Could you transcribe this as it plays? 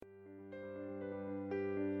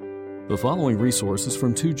The following resources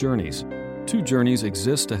from Two Journeys. Two Journeys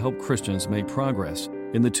exists to help Christians make progress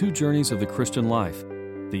in the two journeys of the Christian life,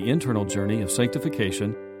 the internal journey of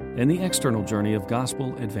sanctification and the external journey of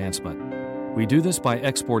gospel advancement. We do this by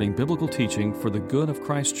exporting biblical teaching for the good of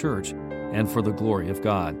Christ's church and for the glory of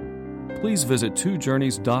God. Please visit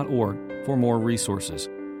twojourneys.org for more resources.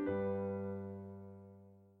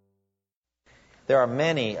 There are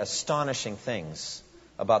many astonishing things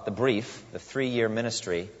about the 3-year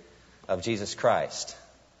ministry of Jesus Christ.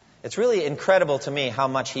 It's really incredible to me how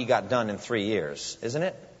much He got done in 3 years, isn't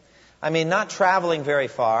it? I mean, not traveling very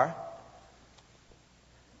far,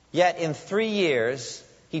 yet in 3 years,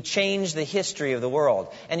 He changed the history of the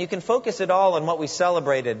world. And you can focus it all on what we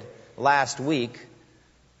celebrated last week,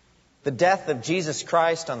 the death of Jesus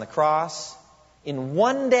Christ on the cross. In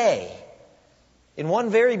one day, in one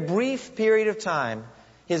very brief period of time,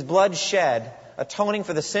 His blood shed, atoning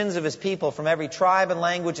for the sins of His people from every tribe and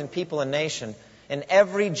language and people and nation, in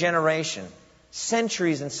every generation,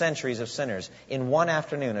 centuries and centuries of sinners in one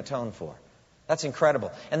afternoon atoned for. That's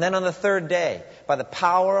incredible. And then on the third day, by the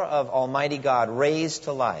power of Almighty God, raised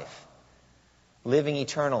to life, living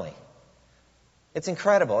eternally. It's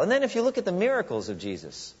incredible. And then if you look at the miracles of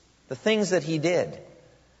Jesus, the things that He did,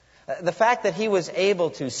 the fact that He was able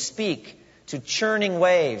to speak to churning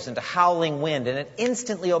waves and to howling wind, and it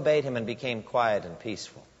instantly obeyed Him and became quiet and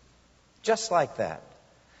peaceful. Just like that.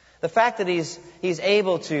 The fact that He's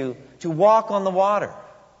able to walk on the water.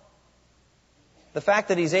 The fact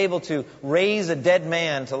that He's able to raise a dead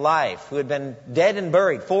man to life who had been dead and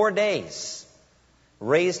buried 4 days,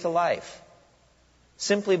 raised to life,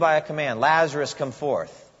 simply by a command, Lazarus, come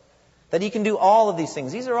forth. That He can do all of these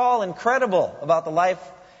things. These are all incredible about the life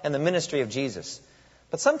and the ministry of Jesus.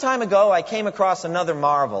 But some time ago, I came across another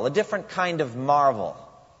marvel, a different kind of marvel.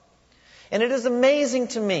 And it is amazing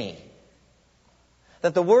to me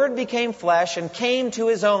that the Word became flesh and came to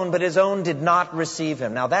His own, but His own did not receive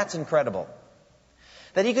Him. Now that's incredible.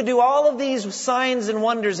 That He could do all of these signs and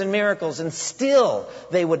wonders and miracles, and still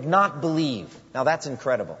they would not believe. Now that's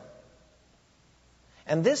incredible.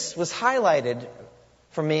 And this was highlighted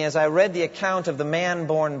for me as I read the account of the man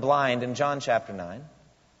born blind in John chapter 9.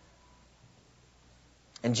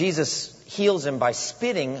 And Jesus heals him by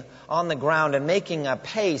spitting on the ground and making a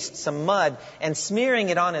paste, some mud, and smearing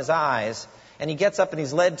it on his eyes. And he gets up and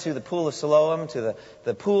he's led to the pool of Siloam, to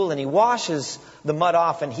the pool, and he washes the mud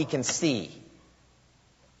off and he can see.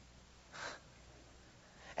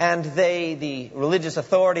 And the religious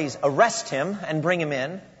authorities, arrest him and bring him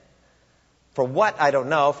in. For what? I don't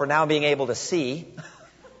know. For now being able to see.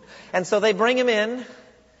 And so they bring him in,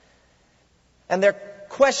 and they're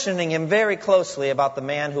questioning him very closely about the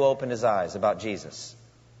man who opened his eyes, about Jesus.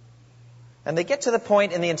 And they get to the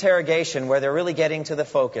point in the interrogation where they're really getting to the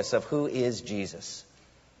focus of who is Jesus.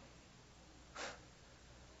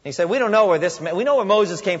 He said, we don't know where this man, we know where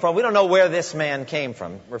Moses came from, we don't know where this man came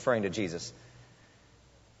from, referring to Jesus.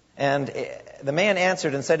 And the man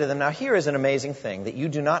answered and said to them, now here is an amazing thing, that you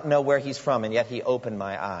do not know where he's from, and yet he opened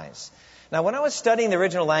my eyes. Now when I was studying the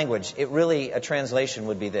original language, a translation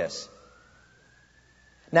would be this.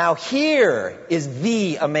 Now here is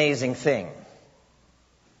the amazing thing.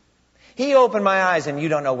 He opened my eyes and you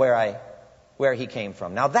don't know where he came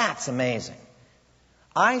from. Now that's amazing.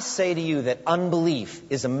 I say to you that unbelief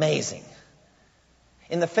is amazing.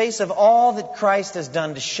 In the face of all that Christ has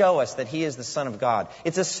done to show us that He is the Son of God,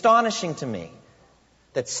 it's astonishing to me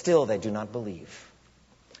that still they do not believe.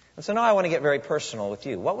 And so now I want to get very personal with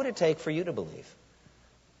you. What would it take for you to believe?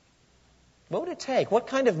 What would it take? What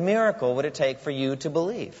kind of miracle would it take for you to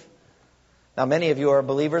believe? Now, many of you are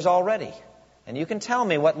believers already, and you can tell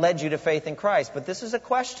me what led you to faith in Christ, but this is a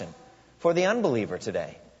question for the unbeliever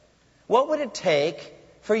today. What would it take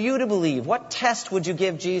for you to believe? What test would you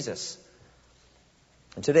give Jesus?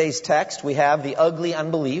 In today's text, we have the ugly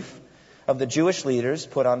unbelief of the Jewish leaders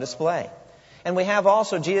put on display. And we have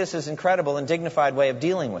also Jesus' incredible and dignified way of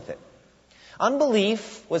dealing with it.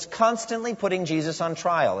 Unbelief was constantly putting Jesus on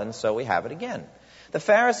trial, and so we have it again. The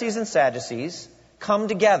Pharisees and Sadducees come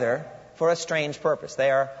together for a strange purpose.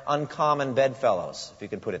 They are uncommon bedfellows, if you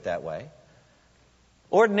could put it that way.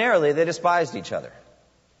 Ordinarily, they despised each other.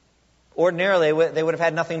 Ordinarily, they would have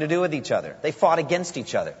had nothing to do with each other. They fought against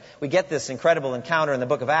each other. We get this incredible encounter in the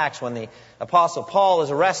book of Acts when the Apostle Paul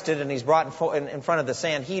is arrested and he's brought in front of the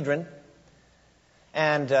Sanhedrin.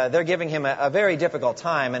 And they're giving him a very difficult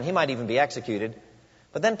time, and he might even be executed.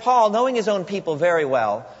 But then Paul, knowing his own people very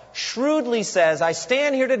well, shrewdly says, I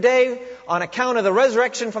stand here today on account of the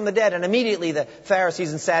resurrection from the dead. And immediately the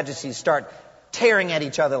Pharisees and Sadducees start tearing at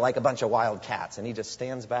each other like a bunch of wild cats. And he just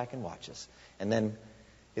stands back and watches. And then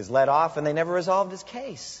is let off, and they never resolved his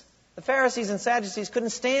case. The Pharisees and Sadducees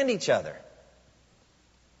couldn't stand each other.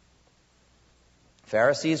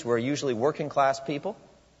 Pharisees were usually working class people,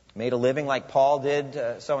 made a living like Paul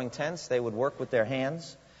did sewing tents. They would work with their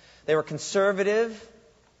hands. They were conservative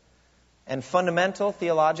and fundamental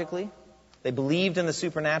theologically. They believed in the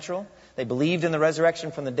supernatural. They believed in the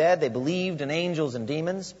resurrection from the dead. They believed in angels and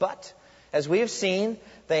demons. But, as we have seen,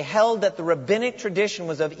 they held that the rabbinic tradition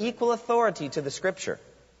was of equal authority to the Scripture.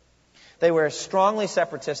 They were strongly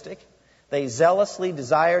separatistic. They zealously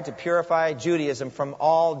desired to purify Judaism from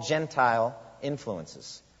all Gentile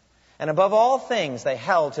influences. And above all things, they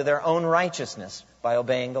held to their own righteousness by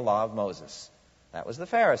obeying the law of Moses. That was the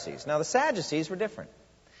Pharisees. Now, the Sadducees were different.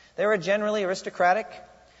 They were generally aristocratic.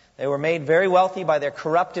 They were made very wealthy by their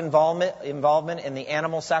corrupt involvement in the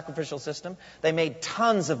animal sacrificial system. They made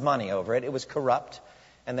tons of money over it. It was corrupt.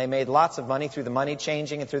 And they made lots of money through the money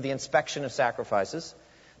changing and through the inspection of sacrifices.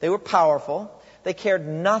 They were powerful. They cared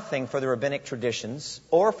nothing for the rabbinic traditions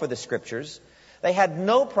or for the Scriptures. They had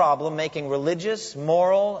no problem making religious,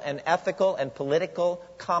 moral, and ethical and political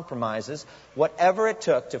compromises, whatever it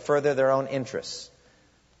took to further their own interests.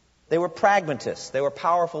 They were pragmatists. They were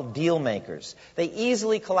powerful deal makers. They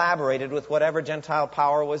easily collaborated with whatever Gentile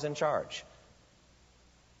power was in charge.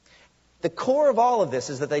 The core of all of this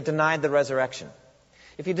is that they denied the resurrection.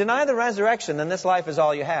 If you deny the resurrection, then this life is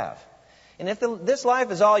all you have. And if this life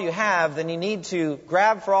is all you have, then you need to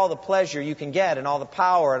grab for all the pleasure you can get and all the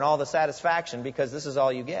power and all the satisfaction, because this is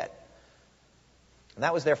all you get. And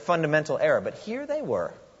that was their fundamental error. But here they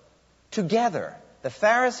were, together, the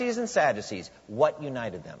Pharisees and Sadducees. What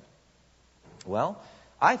united them? Well,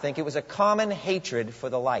 I think it was a common hatred for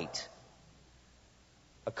the light.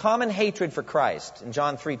 A common hatred for Christ. In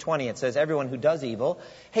John 3:20 it says, "Everyone who does evil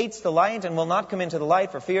hates the light and will not come into the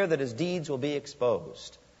light for fear that his deeds will be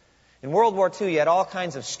exposed." In World War II, you had all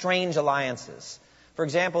kinds of strange alliances. For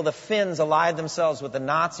example, the Finns allied themselves with the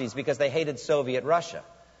Nazis because they hated Soviet Russia.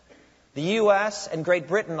 The U.S. and Great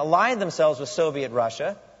Britain allied themselves with Soviet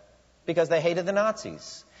Russia because they hated the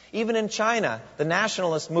Nazis. Even in China, the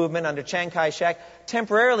nationalist movement under Chiang Kai-shek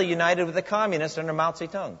temporarily united with the communists under Mao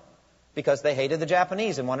Zedong because they hated the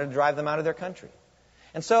Japanese and wanted to drive them out of their country.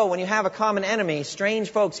 And so when you have a common enemy, strange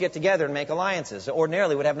folks get together and make alliances that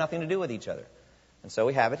ordinarily would have nothing to do with each other. And so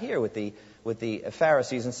we have it here with the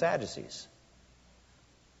Pharisees and Sadducees.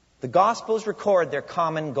 The Gospels record their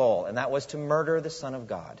common goal, and that was to murder the Son of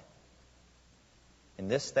God.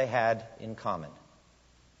 And this they had in common.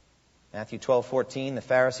 Matthew 12:14, the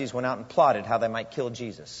Pharisees went out and plotted how they might kill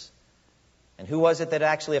Jesus. And who was it that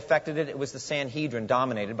actually affected it? It was the Sanhedrin,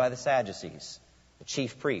 dominated by the Sadducees, the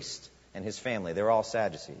chief priest and his family. They were all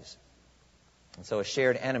Sadducees. And so a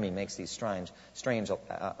shared enemy makes these strange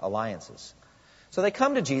alliances. So they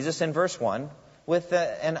come to Jesus in verse 1 with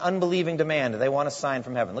an unbelieving demand. They want a sign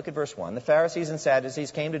from heaven. Look at verse 1. The Pharisees and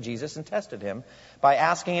Sadducees came to Jesus and tested him by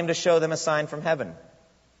asking him to show them a sign from heaven.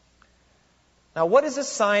 Now, what is a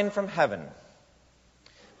sign from heaven?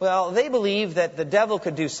 Well, they believe that the devil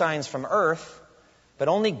could do signs from earth, but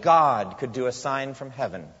only God could do a sign from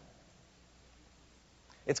heaven.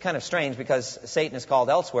 It's kind of strange because Satan is called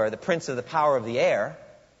elsewhere the prince of the power of the air.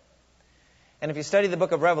 And if you study the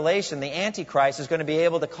book of Revelation, the Antichrist is going to be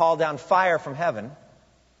able to call down fire from heaven.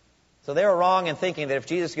 So they were wrong in thinking that if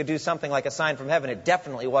Jesus could do something like a sign from heaven, it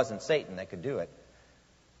definitely wasn't Satan that could do it.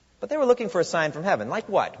 But they were looking for a sign from heaven. Like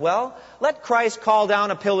what? Well, let Christ call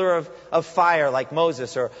down a pillar of fire like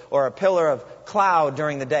Moses, or a pillar of cloud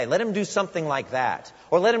during the day. Let him do something like that.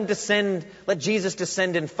 Or let Jesus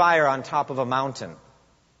descend in fire on top of a mountain,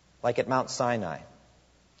 like at Mount Sinai.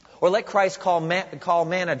 Or let Christ call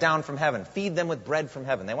manna down from heaven. Feed them with bread from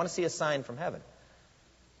heaven. They want to see a sign from heaven.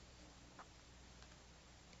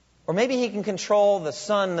 Or maybe he can control the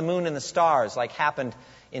sun, the moon, and the stars like happened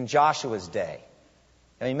in Joshua's day.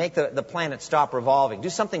 I mean, make the planet stop revolving.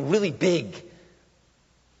 Do something really big.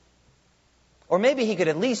 Or maybe he could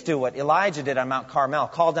at least do what Elijah did on Mount Carmel.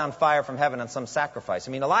 Call down fire from heaven on some sacrifice.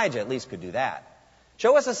 I mean, Elijah at least could do that.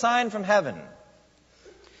 Show us a sign from heaven.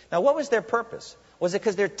 Now, what was their purpose? Was it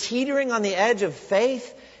because they're teetering on the edge of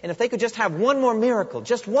faith? And if they could just have one more miracle,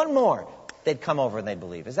 just one more, they'd come over and they'd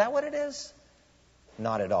believe. Is that what it is?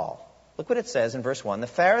 Not at all. Look what it says in verse 1. The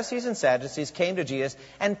Pharisees and Sadducees came to Jesus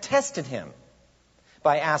and tested him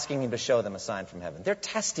by asking him to show them a sign from heaven. They're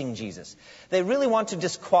testing Jesus. They really want to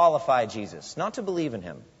disqualify Jesus, not to believe in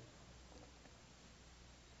him.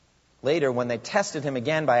 Later, when they tested him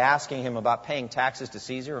again by asking him about paying taxes to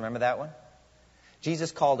Caesar, remember that one?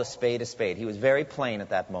 Jesus called a spade a spade. He was very plain at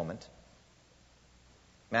that moment.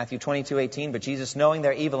 Matthew 22:18, but Jesus, knowing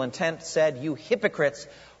their evil intent, said, "You hypocrites,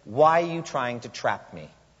 why are you trying to trap me?"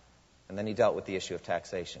 And then he dealt with the issue of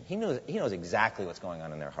taxation. He knows exactly what's going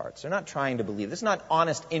on in their hearts. They're not trying to believe. This is not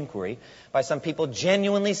honest inquiry by some people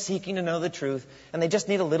genuinely seeking to know the truth, and they just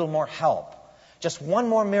need a little more help. Just one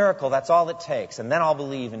more miracle, that's all it takes, and then I'll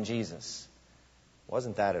believe in Jesus. It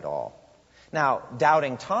wasn't that at all. Now,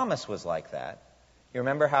 doubting Thomas was like that. You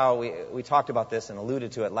remember how we talked about this and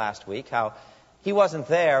alluded to it last week, how he wasn't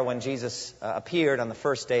there when Jesus appeared on the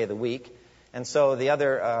first day of the week. And so the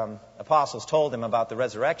other apostles told him about the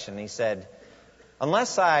resurrection. He said,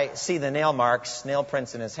 unless I see the nail marks, nail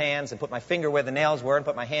prints in his hands, and put my finger where the nails were and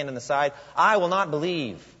put my hand in the side, I will not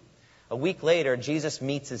believe. A week later, Jesus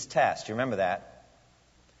meets his test. You remember that?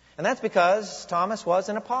 And that's because Thomas was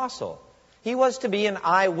an apostle. He was to be an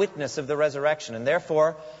eyewitness of the resurrection. And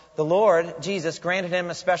therefore, the Lord, Jesus, granted him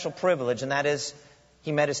a special privilege, and that is,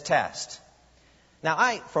 he met his test. Now,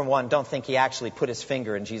 I, for one, don't think he actually put his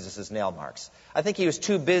finger in Jesus' nail marks. I think he was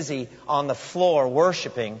too busy on the floor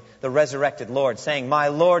worshiping the resurrected Lord, saying, my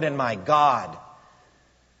Lord and my God.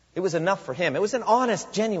 It was enough for him. It was an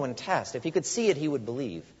honest, genuine test. If he could see it, he would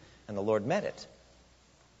believe. And the Lord met it.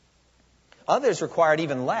 Others required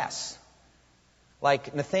even less.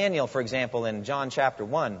 Like Nathanael, for example, in John chapter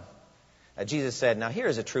 1. Jesus said, now here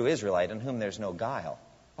is a true Israelite in whom there's no guile.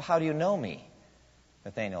 Well, how do you know me?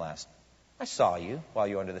 Nathanael asked. I saw you while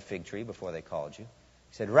you were under the fig tree before they called you.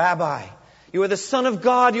 He said, Rabbi, you are the Son of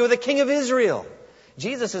God. You are the King of Israel.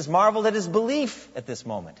 Jesus has marveled at his belief at this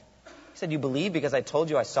moment. He said, you believe because I told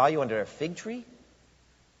you I saw you under a fig tree?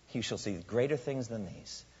 You shall see greater things than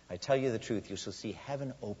these. I tell you the truth, you shall see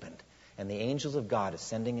heaven opened and the angels of God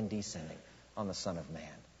ascending and descending on the Son of Man.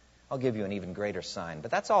 I'll give you an even greater sign. But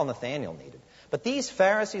that's all Nathanael needed. But these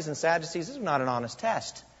Pharisees and Sadducees, this is not an honest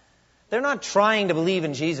test. They're not trying to believe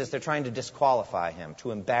in Jesus. They're trying to disqualify him,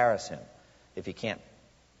 to embarrass him if he can't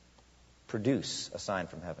produce a sign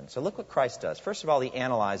from heaven. So look what Christ does. First of all, he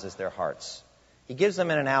analyzes their hearts. He gives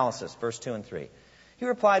them an analysis, verse 2 and 3. He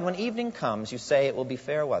replied, when evening comes, you say it will be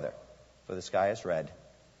fair weather, for the sky is red.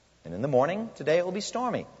 And in the morning, today it will be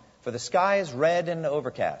stormy, for the sky is red and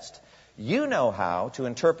overcast. You know how to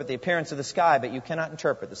interpret the appearance of the sky, but you cannot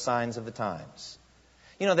interpret the signs of the times.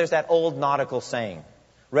 You know, there's that old nautical saying,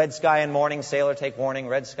 red sky in morning, sailor take warning.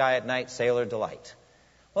 Red sky at night, sailor delight.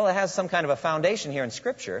 Well, it has some kind of a foundation here in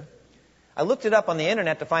Scripture. I looked it up on the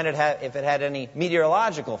internet to find if it had any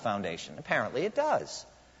meteorological foundation. Apparently it does.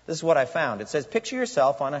 This is what I found. It says, picture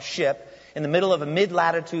yourself on a ship in the middle of a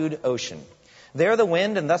mid-latitude ocean. There the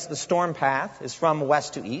wind, and thus the storm path, is from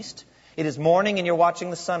west to east. It is morning and you're watching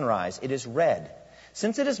the sunrise. It is red.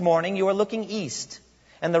 Since it is morning, you are looking east.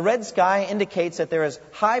 And the red sky indicates that there is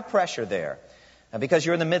high pressure there. Now, because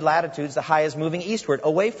you're in the mid-latitudes, the high is moving eastward,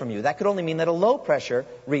 away from you. That could only mean that a low-pressure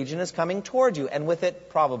region is coming toward you, and with it,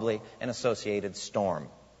 probably an associated storm.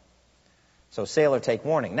 So, sailor, take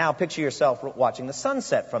warning. Now, picture yourself watching the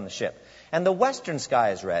sunset from the ship. And the western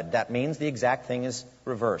sky is red. That means the exact thing is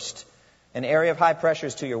reversed. An area of high pressure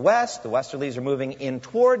is to your west. The westerlies are moving in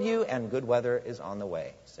toward you, and good weather is on the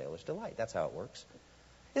way. Sailor's delight. That's how it works.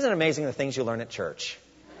 Isn't it amazing the things you learn at church?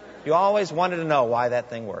 You always wanted to know why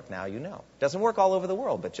that thing worked. Now you know. It doesn't work all over the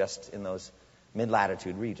world, but just in those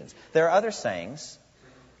mid-latitude regions. There are other sayings.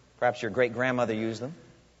 Perhaps your great-grandmother used them.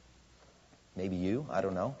 Maybe you. I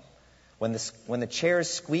don't know. When the chairs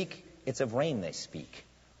squeak, it's of rain they speak.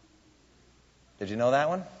 Did you know that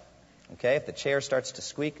one? Okay, if the chair starts to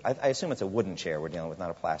squeak, I assume it's a wooden chair we're dealing with,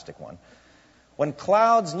 not a plastic one. When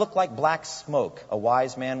clouds look like black smoke, a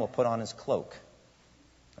wise man will put on his cloak.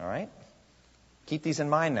 All right? Keep these in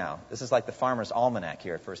mind now. This is like the Farmer's Almanac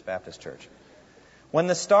here at First Baptist Church. When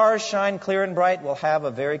the stars shine clear and bright, we'll have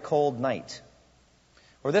a very cold night.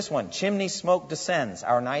 Or this one, chimney smoke descends,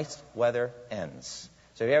 our nice weather ends.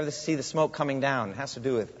 So if you ever see the smoke coming down, it has to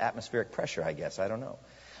do with atmospheric pressure, I guess. I don't know.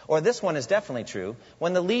 Or this one is definitely true.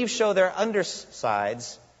 When the leaves show their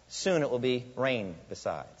undersides, soon it will be rain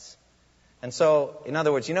besides. And so, in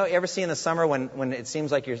other words, you ever see in the summer when it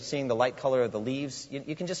seems like you're seeing the light color of the leaves?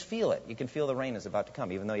 You can just feel it. You can feel the rain is about to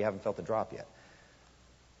come, even though you haven't felt the drop yet.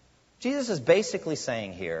 Jesus is basically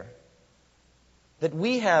saying here that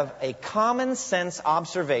we have a common sense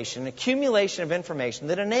observation, accumulation of information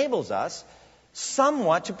that enables us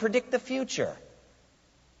somewhat to predict the future.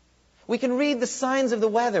 We can read the signs of the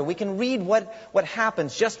weather. We can read what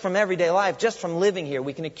happens just from everyday life, just from living here.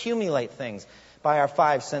 We can accumulate things by our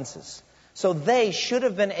five senses. So they should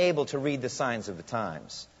have been able to read the signs of the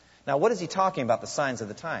times. Now, what is he talking about, the signs of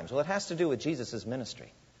the times? Well, it has to do with Jesus'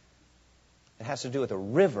 ministry. It has to do with a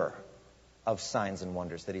river of signs and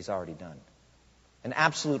wonders that he's already done. An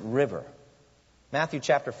absolute river. Matthew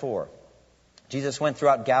chapter 4. Jesus went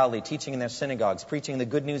throughout Galilee, teaching in their synagogues, preaching the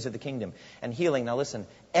good news of the kingdom, and healing, now listen,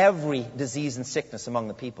 every disease and sickness among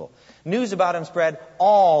the people. News about him spread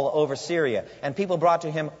all over Syria, and people brought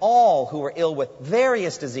to him all who were ill with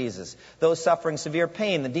various diseases, those suffering severe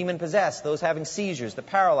pain, the demon-possessed, those having seizures, the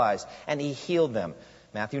paralyzed, and he healed them.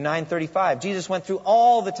 Matthew 9:35, Jesus went through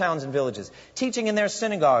all the towns and villages, teaching in their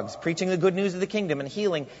synagogues, preaching the good news of the kingdom, and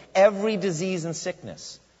healing every disease and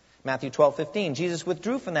sickness. Matthew 12:15, Jesus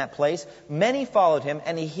withdrew from that place. Many followed him,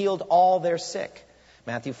 and he healed all their sick.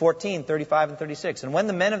 Matthew 14:35 and 36. And when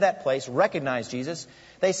the men of that place recognized Jesus,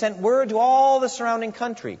 they sent word to all the surrounding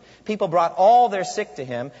country. People brought all their sick to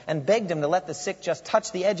him and begged him to let the sick just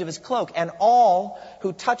touch the edge of his cloak. And all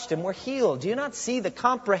who touched him were healed. Do you not see the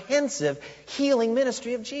comprehensive healing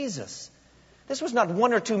ministry of Jesus? This was not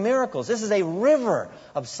one or two miracles. This is a river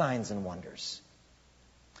of signs and wonders.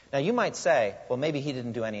 Now, you might say, well, maybe he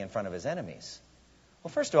didn't do any in front of his enemies.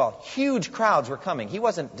 Well, first of all, huge crowds were coming. He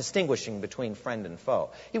wasn't distinguishing between friend and foe.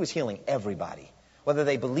 He was healing everybody, whether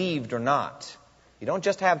they believed or not. You don't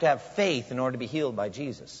just have to have faith in order to be healed by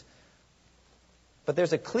Jesus. But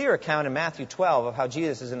there's a clear account in Matthew 12 of how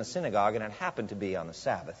Jesus is in a synagogue, and it happened to be on the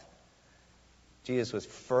Sabbath. Jesus was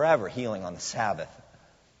forever healing on the Sabbath.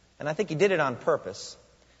 And I think he did it on purpose.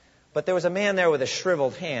 But there was a man there with a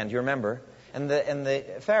shriveled hand, you remember? And the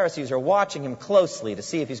Pharisees are watching him closely to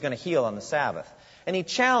see if he's going to heal on the Sabbath. And he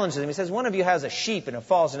challenges them. He says, one of you has a sheep and it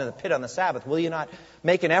falls into the pit on the Sabbath. Will you not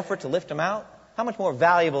make an effort to lift him out? How much more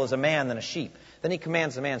valuable is a man than a sheep? Then he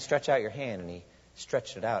commands the man, stretch out your hand. And he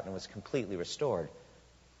stretched it out and it was completely restored.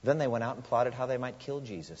 Then they went out and plotted how they might kill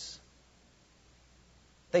Jesus.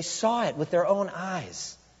 They saw it with their own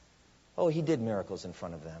eyes. Oh, he did miracles in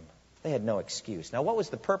front of them. They had no excuse. Now, what was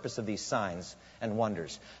the purpose of these signs and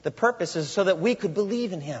wonders? The purpose is so that we could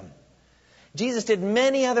believe in him. Jesus did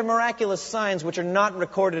many other miraculous signs which are not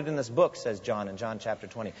recorded in this book, says John in John chapter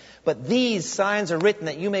 20. But these signs are written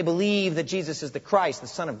that you may believe that Jesus is the Christ, the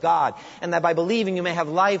Son of God, and that by believing you may have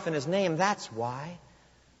life in his name. That's why.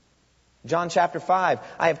 John chapter 5,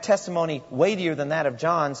 I have testimony weightier than that of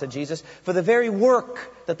John, said Jesus, for the very work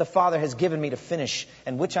that the Father has given me to finish,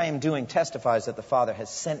 and which I am doing, testifies that the Father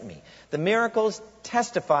has sent me. The miracles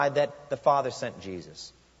testified that the Father sent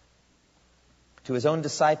Jesus. To his own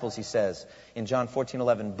disciples, he says in John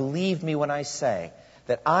 14:11, believe me when I say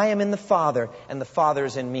that I am in the Father and the Father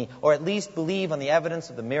is in me, or at least believe on the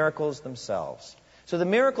evidence of the miracles themselves. So the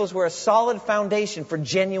miracles were a solid foundation for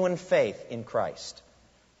genuine faith in Christ.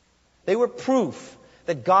 They were proof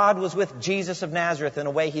that God was with Jesus of Nazareth in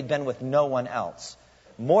a way he'd been with no one else.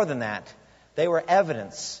 More than that, they were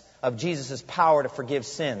evidence of Jesus' power to forgive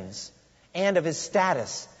sins and of his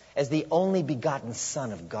status as the only begotten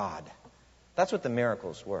Son of God. That's what the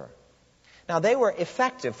miracles were. Now, they were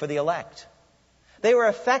effective for the elect. They were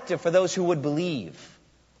effective for those who would believe.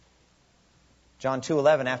 John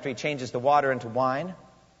 2:11, after he changes the water into wine,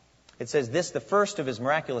 it says, this, the first of his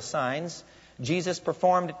miraculous signs, Jesus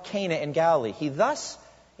performed at Cana in Galilee. He thus,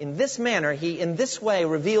 in this manner, he in this way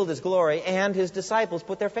revealed his glory, and his disciples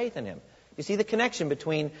put their faith in him. You see the connection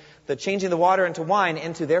between the changing the water into wine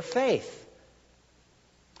and to their faith.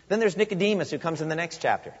 Then there's Nicodemus, who comes in the next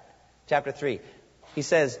chapter, chapter 3. He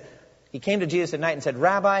says, he came to Jesus at night and said,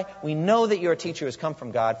 Rabbi, we know that your teacher has come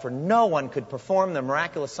from God, for no one could perform the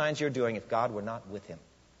miraculous signs you're doing if God were not with him.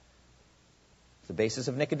 It's the basis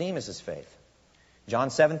of Nicodemus' faith. John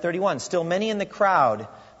 7:31, still many in the crowd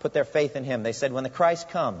put their faith in him. They said, when the Christ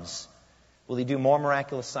comes, will he do more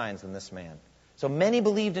miraculous signs than this man? So many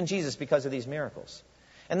believed in Jesus because of these miracles.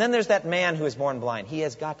 And then there's that man who is born blind. He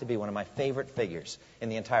has got to be one of my favorite figures in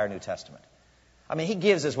the entire New Testament. I mean, he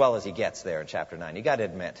gives as well as he gets there in chapter 9. You got to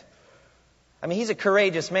admit. I mean, he's a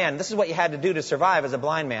courageous man. This is what you had to do to survive as a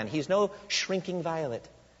blind man. He's no shrinking violet.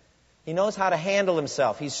 He knows how to handle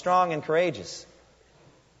himself. He's strong and courageous.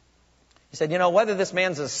 He said, whether this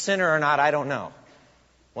man's a sinner or not, I don't know.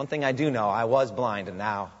 One thing I do know, I was blind and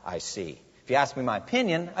now I see. If you ask me my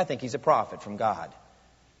opinion, I think he's a prophet from God.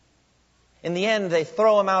 In the end, they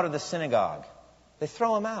throw him out of the synagogue. They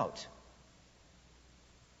throw him out.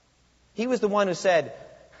 He was the one who said,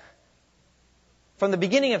 from the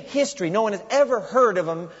beginning of history, no one has ever heard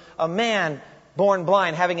of a man born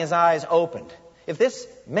blind having his eyes opened. If this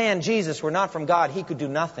man, Jesus, were not from God, he could do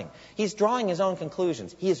nothing. He's drawing his own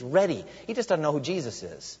conclusions. He is ready. He just doesn't know who Jesus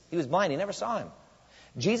is. He was blind. He never saw him.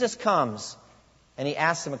 Jesus comes and he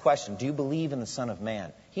asks him a question. Do you believe in the Son of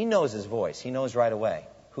Man? He knows his voice. He knows right away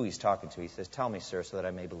who he's talking to. He says, tell me, sir, so that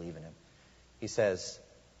I may believe in him. He says,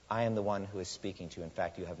 I am the one who is speaking to you. In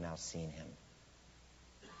fact, you have now seen him.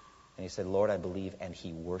 And he said, Lord, I believe, and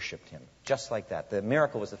he worshipped him. Just like that. The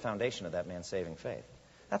miracle was the foundation of that man's saving faith.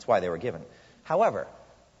 That's why they were given. However,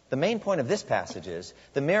 the main point of this passage is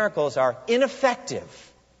the miracles are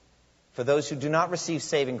ineffective for those who do not receive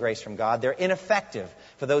saving grace from God. They're ineffective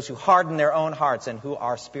for those who harden their own hearts and who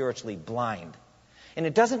are spiritually blind. And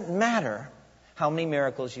it doesn't matter how many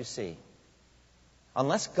miracles you see.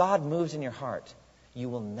 Unless God moves in your heart, you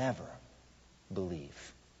will never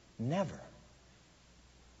believe. Never.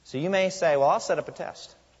 So you may say, well, I'll set up a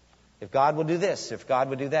test. If God will do this, if God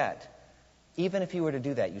would do that. Even if He were to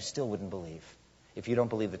do that, you still wouldn't believe if you don't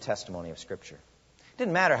believe the testimony of Scripture. It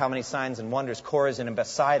didn't matter how many signs and wonders Chorazin and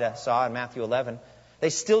Bethsaida saw in Matthew 11. They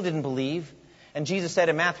still didn't believe. And Jesus said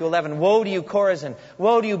in Matthew 11, woe to you, Chorazin!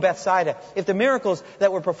 Woe to you, Bethsaida! If the miracles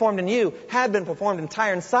that were performed in you had been performed in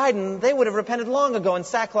Tyre and Sidon, they would have repented long ago in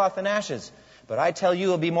sackcloth and ashes. But I tell you,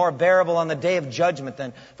 it will be more bearable on the day of judgment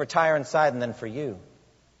than for Tyre and Sidon than for you.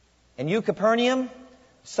 And you, Capernaum,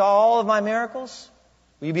 saw all of my miracles?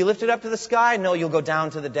 Will you be lifted up to the sky? No, you'll go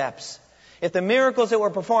down to the depths. If the miracles that were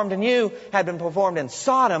performed in you had been performed in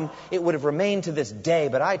Sodom, it would have remained to this day.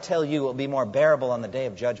 But I tell you, it will be more bearable on the day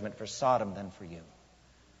of judgment for Sodom than for you.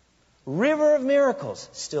 River of miracles.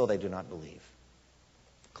 Still they do not believe.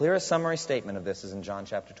 Clearest summary statement of this is in John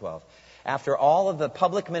chapter 12. After all of the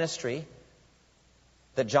public ministry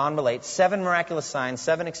that John relates, 7 miraculous signs,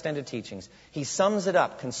 7 extended teachings, he sums it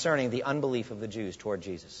up concerning the unbelief of the Jews toward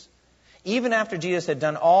Jesus. Even after Jesus had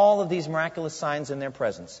done all of these miraculous signs in their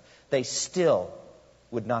presence, they still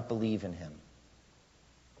would not believe in Him.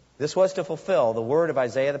 This was to fulfill the word of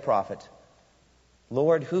Isaiah the prophet,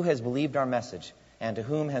 Lord, who has believed our message, and to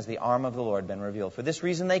whom has the arm of the Lord been revealed? For this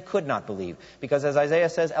reason they could not believe, because as Isaiah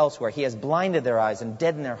says elsewhere, He has blinded their eyes and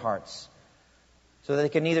deadened their hearts, so that they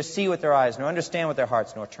can neither see with their eyes, nor understand with their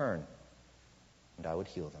hearts, nor turn, and I would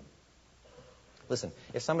heal them. Listen,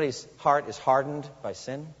 if somebody's heart is hardened by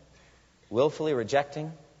sin, willfully rejecting,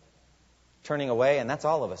 turning away, and that's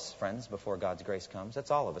all of us, friends, before God's grace comes. That's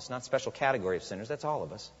all of us, not a special category of sinners. That's all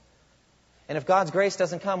of us. And if God's grace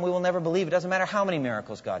doesn't come, we will never believe. It doesn't matter how many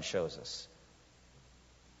miracles God shows us.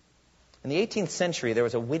 In the 18th century, there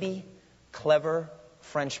was a witty, clever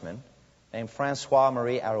Frenchman named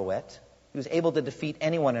François-Marie Arouet. He was able to defeat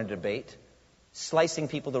anyone in a debate, slicing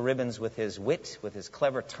people to ribbons with his wit, with his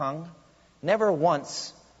clever tongue. Never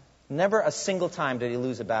a single time did he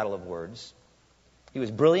lose a battle of words. He was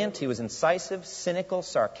brilliant, he was incisive, cynical,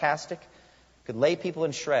 sarcastic, could lay people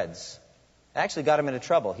in shreds. It actually got him into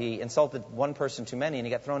trouble. He insulted one person too many and he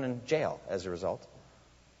got thrown in jail as a result.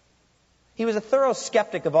 He was a thorough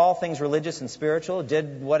skeptic of all things religious and spiritual,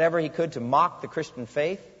 did whatever he could to mock the Christian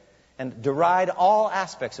faith, and deride all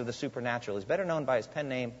aspects of the supernatural. He's better known by his pen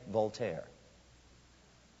name, Voltaire.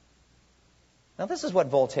 Now this is what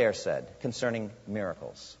Voltaire said concerning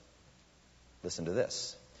miracles. Listen to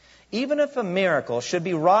this. Even if a miracle should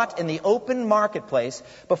be wrought in the open marketplace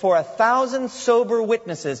before 1,000 sober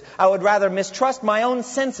witnesses, I would rather mistrust my own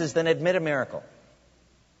senses than admit a miracle.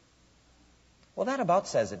 Well, that about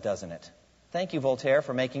says it, doesn't it? Thank you, Voltaire,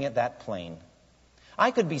 for making it that plain.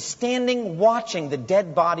 I could be standing watching the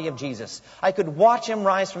dead body of Jesus. I could watch Him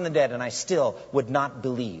rise from the dead, and I still would not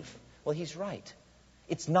believe. Well, he's right.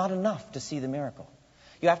 It's not enough to see the miracle.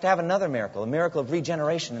 You have to have another miracle, a miracle of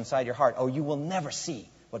regeneration inside your heart, or you will never see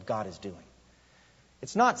what God is doing.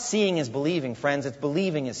 It's not seeing is believing, friends. It's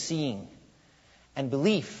believing is seeing. And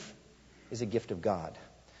belief is a gift of God.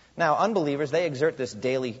 Now, unbelievers, they exert this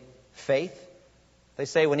daily faith. They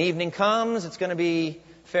say when evening comes, it's going to be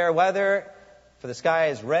fair weather, for the sky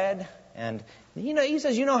is red. And he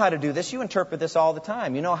says, you know how to do this. You interpret this all the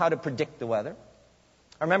time. You know how to predict the weather.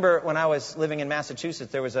 I remember when I was living in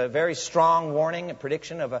Massachusetts, there was a very strong warning, a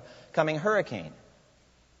prediction of a coming hurricane.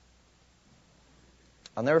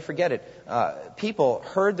 I'll never forget it. People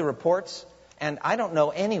heard the reports, and I don't know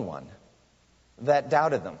anyone that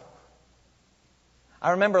doubted them.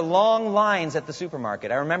 I remember long lines at the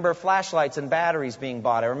supermarket. I remember flashlights and batteries being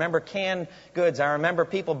bought. I remember canned goods. I remember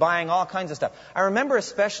people buying all kinds of stuff. I remember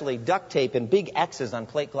especially duct tape and big X's on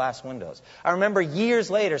plate glass windows. I remember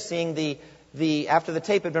years later seeing after the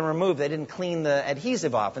tape had been removed, they didn't clean the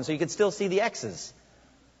adhesive off, and so you could still see the X's.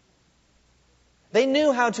 They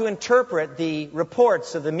knew how to interpret the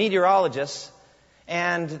reports of the meteorologists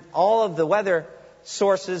and all of the weather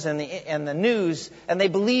sources and the news, and they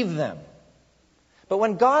believed them. But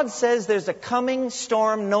when God says there's a coming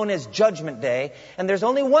storm known as Judgment Day, and there's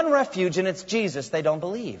only one refuge, and it's Jesus, they don't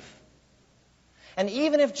believe. And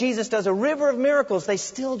even if Jesus does a river of miracles, they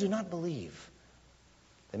still do not believe.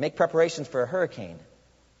 They make preparations for a hurricane,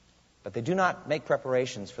 but they do not make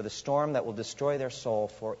preparations for the storm that will destroy their soul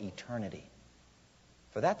for eternity.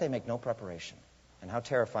 For that they make no preparation. And how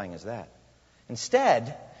terrifying is that?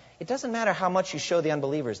 Instead, it doesn't matter how much you show the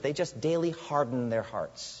unbelievers. They just daily harden their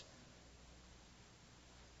hearts.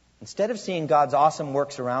 Instead of seeing God's awesome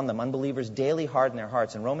works around them, unbelievers daily harden their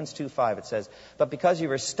hearts. In Romans 2:5 it says, "But because of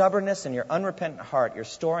your stubbornness and your unrepentant heart, you're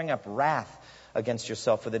storing up wrath against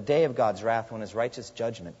yourself for the day of God's wrath when his righteous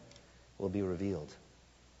judgment will be revealed."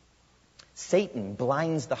 Satan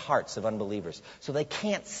blinds the hearts of unbelievers so they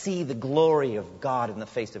can't see the glory of God in the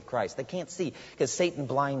face of Christ. They can't see because Satan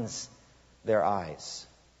blinds their eyes.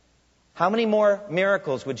 How many more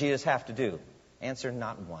miracles would Jesus have to do? Answer,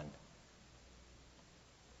 not one.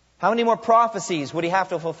 How many more prophecies would he have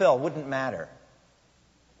to fulfill? Wouldn't matter.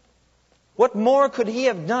 What more could he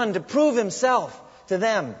have done to prove himself to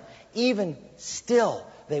them? Even still,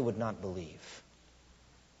 they would not believe.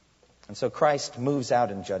 And so Christ moves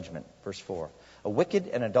out in judgment. Verse 4. "A wicked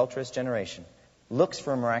and adulterous generation looks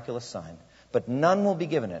for a miraculous sign, but none will be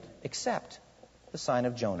given it except the sign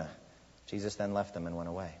of Jonah." Jesus then left them and went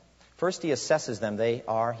away. First, he assesses them. They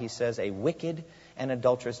are, he says, a wicked and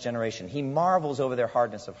adulterous generation. He marvels over their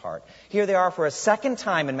hardness of heart. Here they are for a second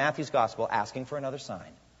time in Matthew's gospel asking for another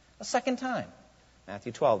sign. A second time.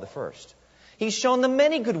 Matthew 12, the first. He's shown them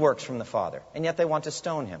many good works from the Father, and yet they want to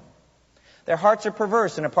stone him. Their hearts are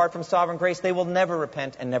perverse, and apart from sovereign grace, they will never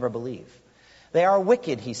repent and never believe. They are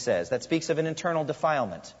wicked, he says. That speaks of an internal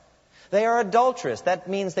defilement. They are adulterous. That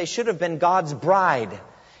means they should have been God's bride.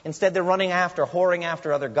 Instead, they're running after, whoring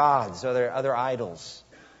after other gods, other idols.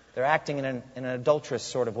 They're acting in an adulterous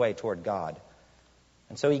sort of way toward God.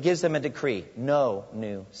 And so he gives them a decree. No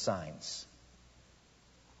new signs.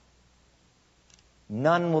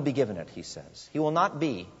 None will be given it, he says. He will not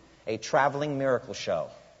be a traveling miracle show.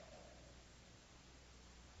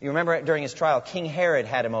 You remember during his trial, King Herod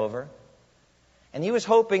had him over. And he was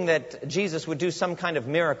hoping that Jesus would do some kind of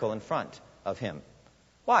miracle in front of him.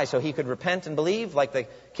 Why? So he could repent and believe, like the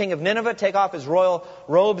king of Nineveh, take off his royal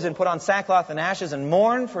robes and put on sackcloth and ashes and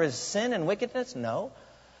mourn for his sin and wickedness? No.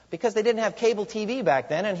 Because they didn't have cable TV back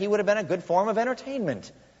then, and he would have been a good form of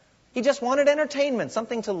entertainment. He just wanted entertainment,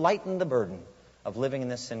 something to lighten the burden of living in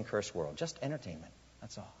this sin-cursed world. Just entertainment.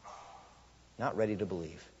 That's all. Not ready to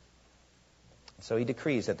believe. So he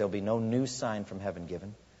decrees that there'll be no new sign from heaven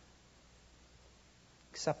given,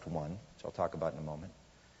 except one, which I'll talk about in a moment.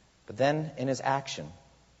 But then, in his action,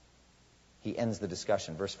 he ends the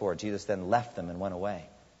discussion. Verse 4, Jesus then left them and went away.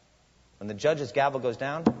 When the judge's gavel goes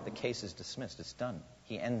down, the case is dismissed. It's done.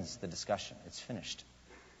 He ends the discussion. It's finished.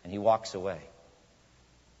 And he walks away.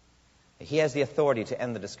 He has the authority to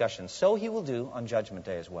end the discussion. So he will do on Judgment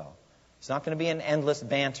Day as well. It's not going to be an endless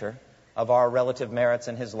banter of our relative merits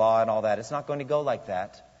and his law and all that. It's not going to go like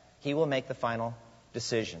that. He will make the final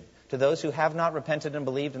decision. To those who have not repented and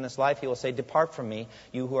believed in this life, he will say, "Depart from me,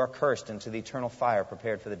 you who are cursed, into the eternal fire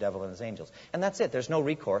prepared for the devil and his angels." And that's it. There's no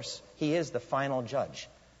recourse. He is the final judge.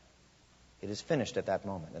 It is finished at that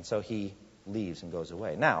moment. And so he leaves and goes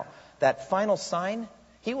away. Now, that final sign,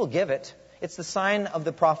 he will give it. It's the sign of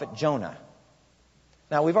the prophet Jonah.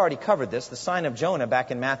 Now, we've already covered this. The sign of Jonah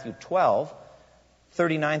back in Matthew 12,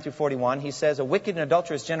 39 through 41, he says, "A wicked and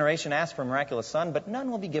adulterous generation asks for a miraculous son, but none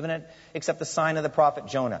will be given it except the sign of the prophet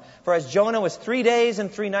Jonah. For as Jonah was 3 days and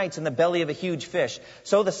 3 nights in the belly of a huge fish,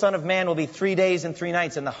 so the Son of Man will be 3 days and 3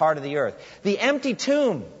 nights in the heart of the earth." The empty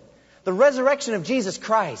tomb, the resurrection of Jesus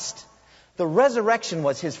Christ, the resurrection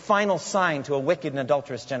was his final sign to a wicked and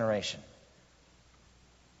adulterous generation.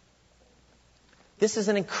 This is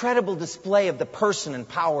an incredible display of the person and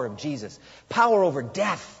power of Jesus. Power over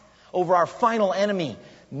death, over our final enemy.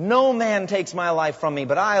 "No man takes my life from me,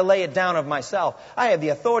 but I lay it down of myself. I have the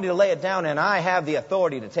authority to lay it down, and I have the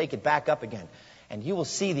authority to take it back up again." And you will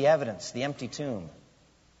see the evidence, the empty tomb.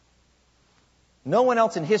 No one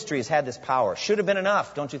else in history has had this power. Should have been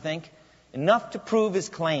enough, don't you think? Enough to prove his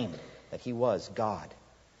claim that he was God.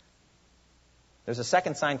 There's a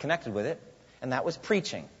second sign connected with it, and that was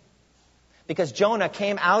preaching. Because Jonah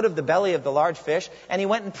came out of the belly of the large fish, and he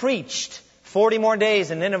went and preached. 40 more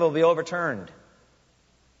days and Nineveh will be overturned.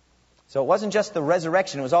 So it wasn't just the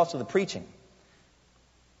resurrection, it was also the preaching.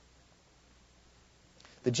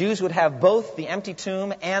 The Jews would have both the empty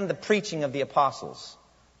tomb and the preaching of the apostles.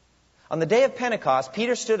 On the day of Pentecost,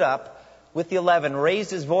 Peter stood up with the 11,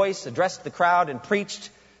 raised his voice, addressed the crowd, and preached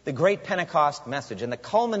the great Pentecost message. And the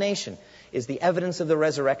culmination is the evidence of the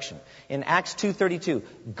resurrection. In Acts 2:32,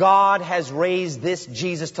 God has raised this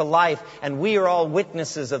Jesus to life, and we are all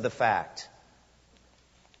witnesses of the fact.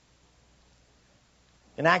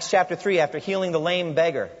 In Acts chapter 3, after healing the lame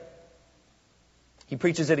beggar, He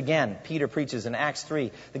preaches it again. Peter preaches in Acts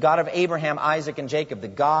 3. The God of Abraham, Isaac, and Jacob, the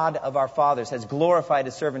God of our fathers, has glorified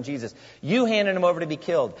his servant Jesus. You handed him over to be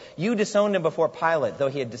killed. You disowned him before Pilate, though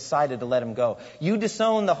he had decided to let him go. You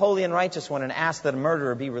disowned the holy and righteous one and asked that a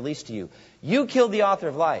murderer be released to you. You killed the author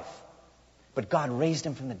of life. But God raised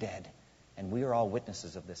him from the dead, and we are all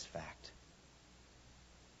witnesses of this fact.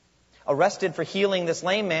 Arrested for healing this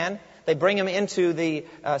lame man, they bring him into the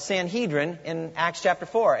Sanhedrin in Acts chapter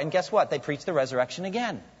 4. And guess what? They preach the resurrection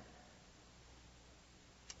again.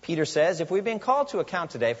 Peter says, if we've been called to account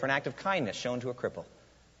today for an act of kindness shown to a cripple,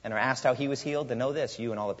 and are asked how he was healed, then know this, you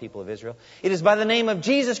and all the people of Israel. It is by the name of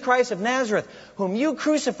Jesus Christ of Nazareth, whom you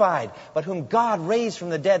crucified, but whom God raised from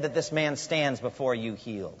the dead, that this man stands before you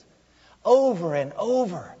healed. Over and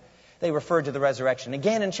over, they referred to the resurrection.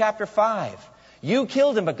 Again in chapter 5, you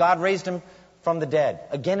killed him, but God raised him from the dead.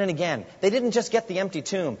 Again and again. They didn't just get the empty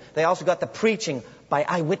tomb. They also got the preaching by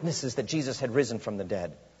eyewitnesses that Jesus had risen from the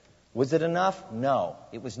dead. Was it enough? No,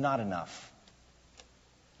 it was not enough.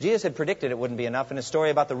 Jesus had predicted it wouldn't be enough in his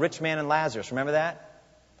story about the rich man and Lazarus. Remember that?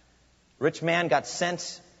 Rich man got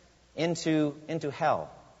sent into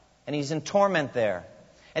hell. And he's in torment there.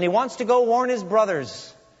 And he wants to go warn his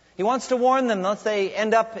brothers. He wants to warn them lest they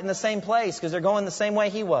end up in the same place because they're going the same way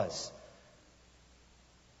he was.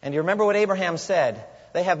 And you remember what Abraham said?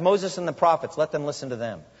 They have Moses and the prophets. Let them listen to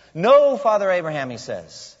them. No, Father Abraham, he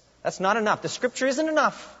says. That's not enough. The Scripture isn't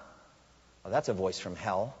enough. Well, that's a voice from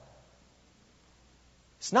hell.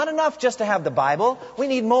 It's not enough just to have the Bible. We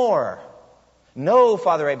need more. No,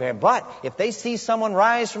 Father Abraham. But if they see someone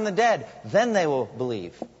rise from the dead, then they will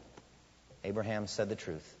believe. Abraham said the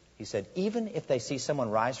truth. He said, even if they see someone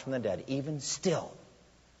rise from the dead, even still,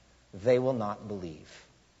 they will not believe.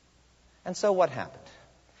 And so what happened?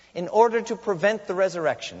 In order to prevent the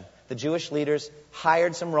resurrection, the Jewish leaders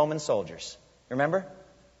hired some Roman soldiers. Remember?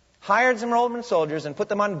 Hired some Roman soldiers and put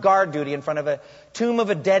them on guard duty in front of a tomb of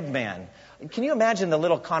a dead man. Can you imagine the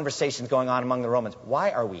little conversations going on among the Romans?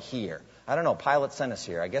 Why are we here? I don't know. Pilate sent us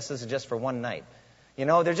here. I guess this is just for one night. You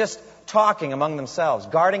know, they're just talking among themselves,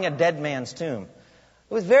 guarding a dead man's tomb.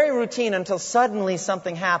 It was very routine until suddenly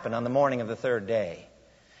something happened on the morning of the third day.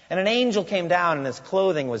 And an angel came down and his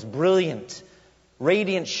clothing was brilliant,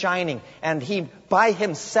 radiant, shining, and he by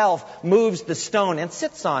himself moves the stone and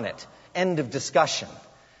sits on it. End of discussion.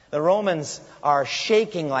 The Romans are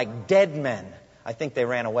shaking like dead men. I think they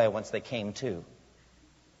ran away once they came to. Do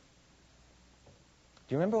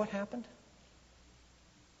you remember what happened?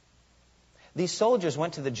 These soldiers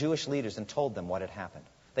went to the Jewish leaders and told them what had happened.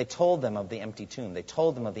 They told them of the empty tomb. They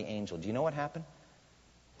told them of the angel. Do you know what happened?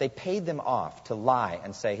 They paid them off to lie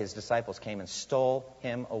and say his disciples came and stole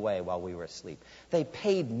him away while we were asleep. They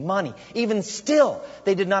paid money. Even still,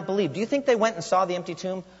 they did not believe. Do you think they went and saw the empty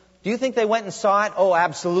tomb? Do you think they went and saw it? Oh,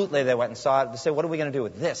 absolutely they went and saw it. They said, what are we going to do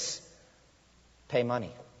with this? Pay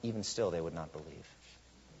money. Even still, they would not believe.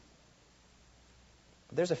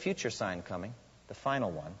 But there's a future sign coming, the final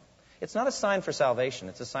one. It's not a sign for salvation.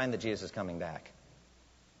 It's a sign that Jesus is coming back.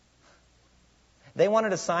 They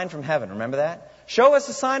wanted a sign from heaven. Remember that? Show us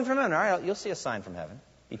a sign from heaven. All right, you'll see a sign from heaven.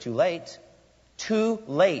 Be too late. Too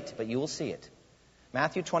late, but you will see it.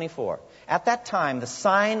 Matthew 24. At that time, the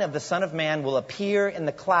sign of the Son of Man will appear in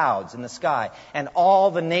the clouds in the sky, and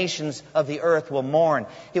all the nations of the earth will mourn.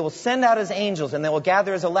 He will send out his angels, and they will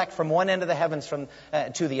gather his elect from one end of the heavens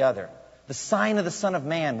to the other. The sign of the Son of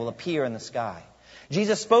Man will appear in the sky.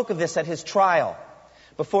 Jesus spoke of this at his trial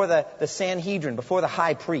before the Sanhedrin, before the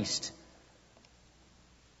high priest.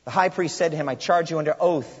 The high priest said to him, I charge you under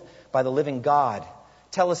oath by the living God.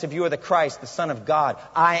 Tell us if you are the Christ, the Son of God.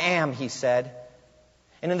 I am, he said.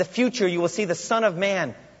 And in the future you will see the Son of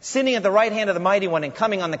Man sitting at the right hand of the Mighty One and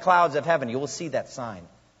coming on the clouds of heaven. You will see that sign.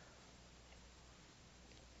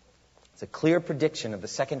 It's a clear prediction of the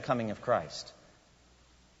second coming of Christ.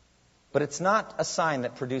 But it's not a sign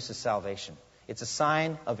that produces salvation. It's a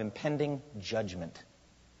sign of impending judgment.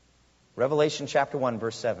 Revelation chapter 1,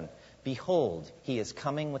 verse 7. Behold, he is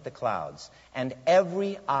coming with the clouds, and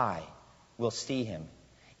every eye will see him,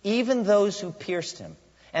 even those who pierced him.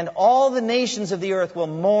 And all the nations of the earth will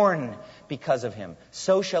mourn because of him.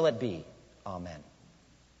 So shall it be. Amen.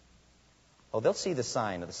 Oh, they'll see the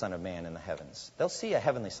sign of the Son of Man in the heavens. They'll see a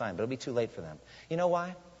heavenly sign, but it'll be too late for them. You know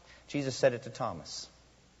why? Jesus said it to Thomas.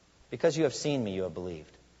 Because you have seen me, you have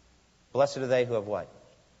believed. Blessed are they who have what?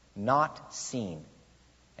 Not seen,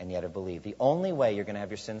 and yet have believed. The only way you're going to have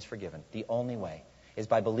your sins forgiven, the only way, is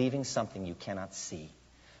by believing something you cannot see.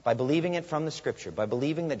 By believing it from the Scripture, by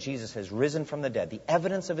believing that Jesus has risen from the dead. The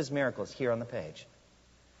evidence of his miracles here on the page.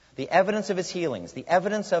 The evidence of his healings, the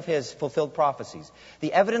evidence of his fulfilled prophecies,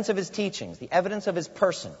 the evidence of his teachings, the evidence of his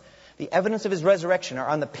person, the evidence of His resurrection are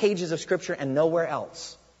on the pages of Scripture and nowhere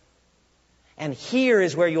else. And here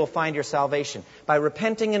is where you will find your salvation, by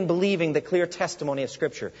repenting and believing the clear testimony of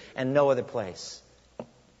Scripture and no other place.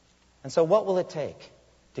 And so what will it take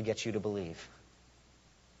to get you to believe?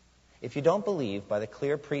 If you don't believe by the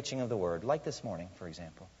clear preaching of the Word, like this morning, for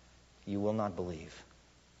example, you will not believe.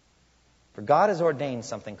 For God has ordained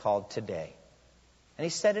something called today. And He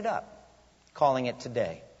set it up, calling it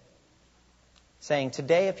today. Saying,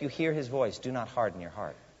 today, if you hear His voice, do not harden your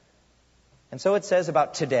heart. And so it says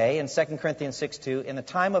about today in 2 Corinthians 6:2, in the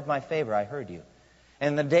time of my favor I heard you. And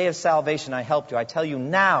in the day of salvation I helped you. I tell you,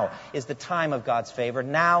 now is the time of God's favor.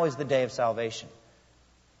 Now is the day of salvation.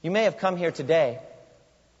 You may have come here today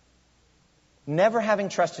never having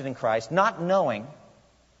trusted in Christ, not knowing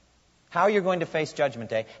how you're going to face Judgment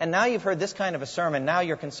Day. And now you've heard this kind of a sermon. Now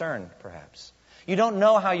you're concerned, perhaps. You don't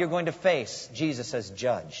know how you're going to face Jesus as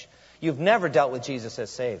judge. You've never dealt with Jesus as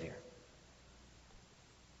Savior.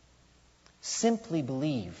 Simply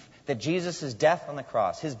believe that Jesus' death on the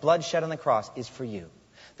cross, His blood shed on the cross, is for you.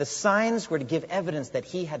 The signs were to give evidence that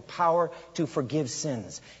He had power to forgive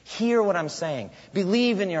sins. Hear what I'm saying.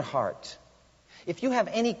 Believe in your heart. If you have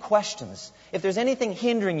any questions, if there's anything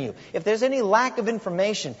hindering you, if there's any lack of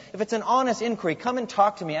information, if it's an honest inquiry, come and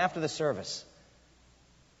talk to me after the service.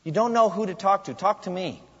 You don't know who to talk to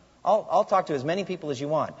me. I'll talk to as many people as you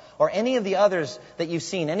want. Or any of the others that you've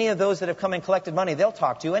seen, any of those that have come and collected money, they'll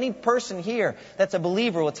talk to you. Any person here that's a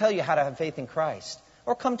believer will tell you how to have faith in Christ.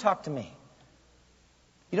 Or come talk to me.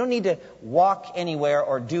 You don't need to walk anywhere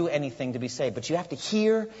or do anything to be saved, but you have to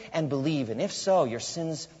hear and believe. And if so, your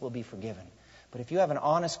sins will be forgiven. But if you have an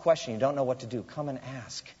honest question, you don't know what to do, come and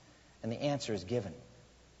ask. And the answer is given.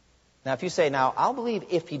 Now, if you say, now, I'll believe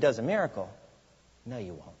if He does a miracle. No,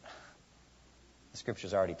 you won't. The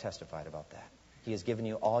Scripture's already testified about that. He has given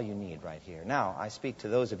you all you need right here. Now, I speak to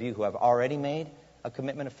those of you who have already made a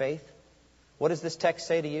commitment of faith. What does this text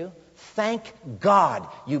say to you? Thank God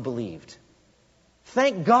you believed.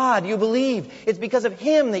 Thank God you believed. It's because of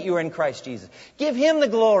Him that you are in Christ Jesus. Give Him the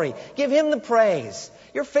glory. Give Him the praise.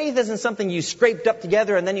 Your faith isn't something you scraped up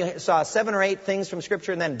together and then you saw 7 or 8 things from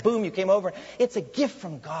Scripture and then boom, you came over. It's a gift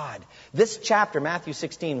from God. This chapter, Matthew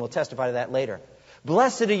 16, will testify to that later.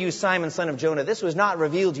 Blessed are you, Simon, son of Jonah. This was not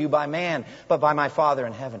revealed to you by man, but by my Father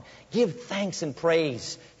in heaven. Give thanks and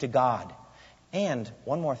praise to God. And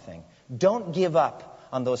one more thing. Don't give up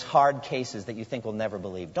on those hard cases that you think will never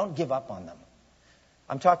believe. Don't give up on them.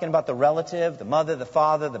 I'm talking about the relative, the mother, the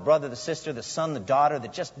father, the brother, the sister, the son, the daughter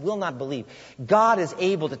that just will not believe. God is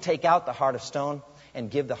able to take out the heart of stone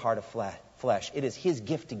and give the heart of flesh. It is His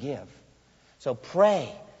gift to give. So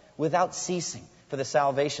pray without ceasing for the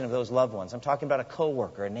salvation of those loved ones. I'm talking about a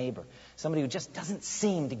coworker, a neighbor, somebody who just doesn't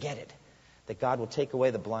seem to get it, that God will take away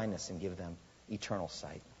the blindness and give them eternal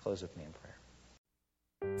sight. Close with me in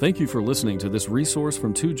prayer. Thank you for listening to this resource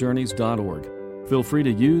from twojourneys.org. Feel free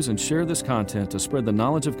to use and share this content to spread the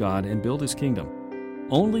knowledge of God and build His kingdom.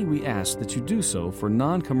 Only we ask that you do so for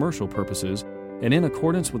non-commercial purposes and in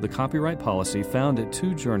accordance with the copyright policy found at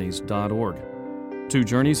twojourneys.org. Two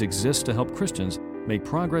Journeys exists to help Christians make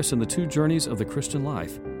progress in the 2 journeys of the Christian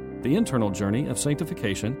life, the internal journey of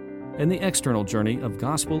sanctification and the external journey of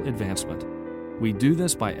gospel advancement. We do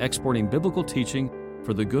this by exporting biblical teaching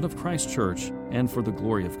for the good of Christ's church and for the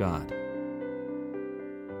glory of God.